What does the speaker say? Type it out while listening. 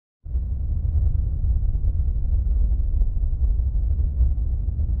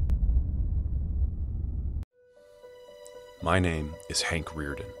My name is Hanku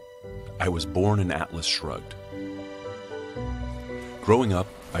Reardenu. I was born in Atlas Shrugged. Growing up,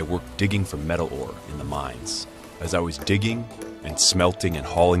 I worked digging for metal ore in the mines. As I was digging and smelting and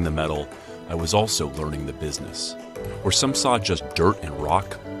hauling the metal, I was also learning the business. Where some saw just dirt and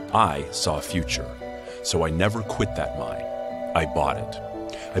rock, I saw a future. So I never quit that mine. I bought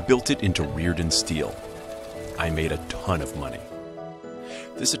it. I built it into Rearden steel. I made a ton of money.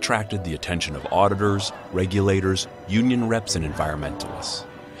 This attracted the attention of auditors, regulators, union reps, and environmentalists.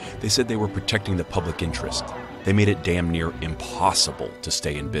 They said they were protecting the public interest. They made it damn near impossible to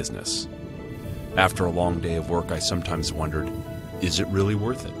stay in business. After a long day of work, I sometimes wondered, is it really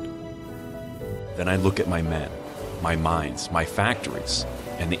worth it? Then I look at my men, my mines, my factories,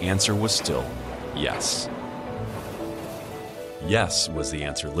 and the answer was still yes. Yes was the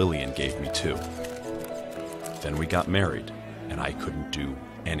answer Lillian gave me too. Then we got married, and I couldn't do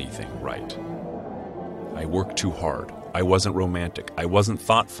anything right. I worked too hard. I wasn't romantic. I wasn't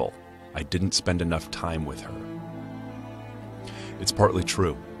thoughtful. I didn't spend enough time with her. It's partly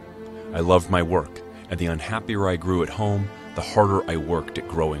true. I loved my work, and the unhappier I grew at home, the harder I worked at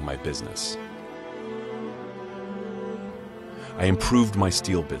growing my business. I improved my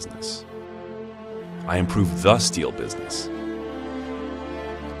steel business. I improved the steel business.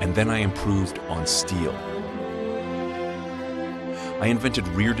 And then I improved on steel. I invented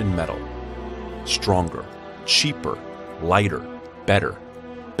Rearden metal. Stronger, cheaper, lighter, better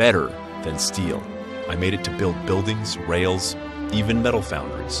than steel. I made it to build buildings, rails, even metal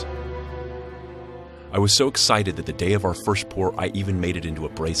foundries. I was so excited that the day of our first pour, I even made it into a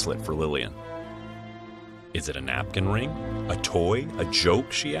bracelet for Lillian. Is it a napkin ring? A toy? A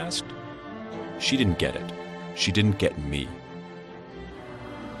joke? She asked. She didn't get it. She didn't get me.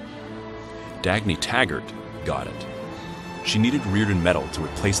 Dagny Taggart got it. She needed Rearden metal to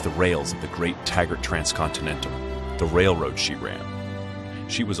replace the rails of the great Taggart Transcontinental, the railroad she ran.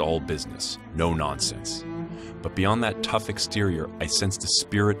 She was all business, no nonsense. But beyond that tough exterior, I sensed a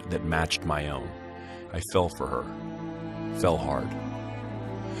spirit that matched my own. I fell for her. Fell hard.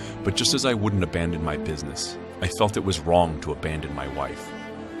 But just as I wouldn't abandon my business, I felt it was wrong to abandon my wife.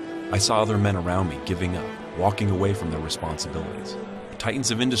 I saw other men around me giving up, walking away from their responsibilities.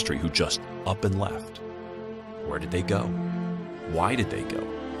 Titans of industry who just up and left. Where did they go? Why did they go?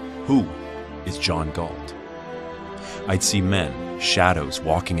 Who is John Galt? I'd see men, shadows,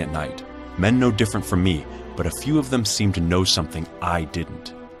 walking at night. Men no different from me, but a few of them seemed to know something I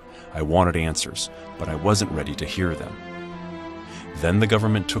didn't. I wanted answers, but I wasn't ready to hear them. Then the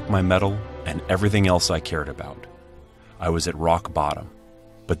government took my metal and everything else I cared about. I was at rock bottom.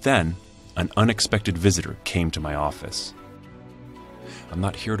 But then, an unexpected visitor came to my office. "I'm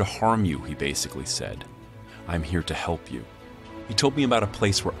not here to harm you," he basically said. "I'm here to help you." He told me about a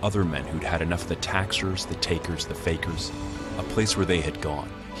place where other men who'd had enough of the taxers, the takers, the fakers, a place where they had gone.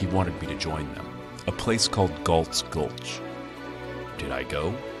 He wanted me to join them. A place called Galt's Gulch. Did I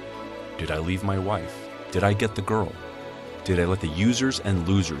go? Did I leave my wife? Did I get the girl? Did I let the users and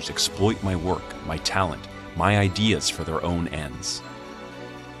losers exploit my work, my talent, my ideas for their own ends?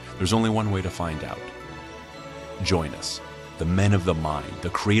 There's only one way to find out. Join us, the men of the mind, the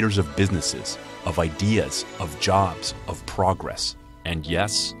creators of businesses, of ideas, of jobs, of progress, and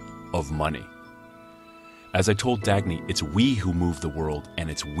yes, of money. As I told Dagny, it's we who move the world, and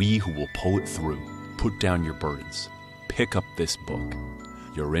it's we who will pull it through. Put down your burdens. Pick up this book.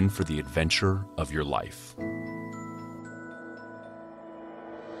 You're in for the adventure of your life.